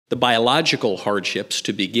The biological hardships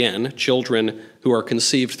to begin. Children who are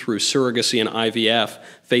conceived through surrogacy and IVF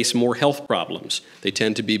face more health problems. They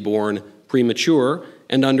tend to be born premature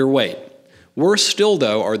and underweight. Worse still,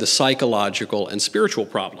 though, are the psychological and spiritual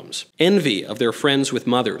problems. Envy of their friends with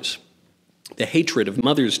mothers, the hatred of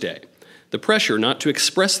Mother's Day, the pressure not to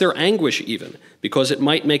express their anguish even, because it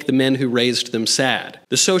might make the men who raised them sad,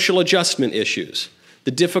 the social adjustment issues,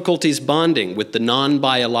 the difficulties bonding with the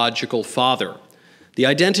non-biological father, the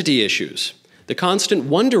identity issues, the constant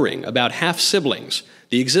wondering about half-siblings,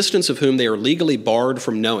 the existence of whom they are legally barred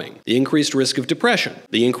from knowing, the increased risk of depression,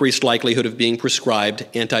 the increased likelihood of being prescribed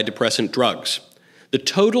antidepressant drugs, the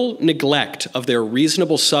total neglect of their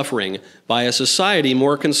reasonable suffering by a society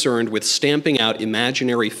more concerned with stamping out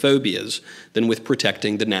imaginary phobias than with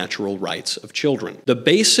protecting the natural rights of children, the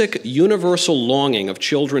basic universal longing of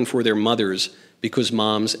children for their mothers because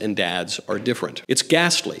moms and dads are different. It's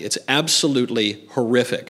ghastly. It's absolutely horrific.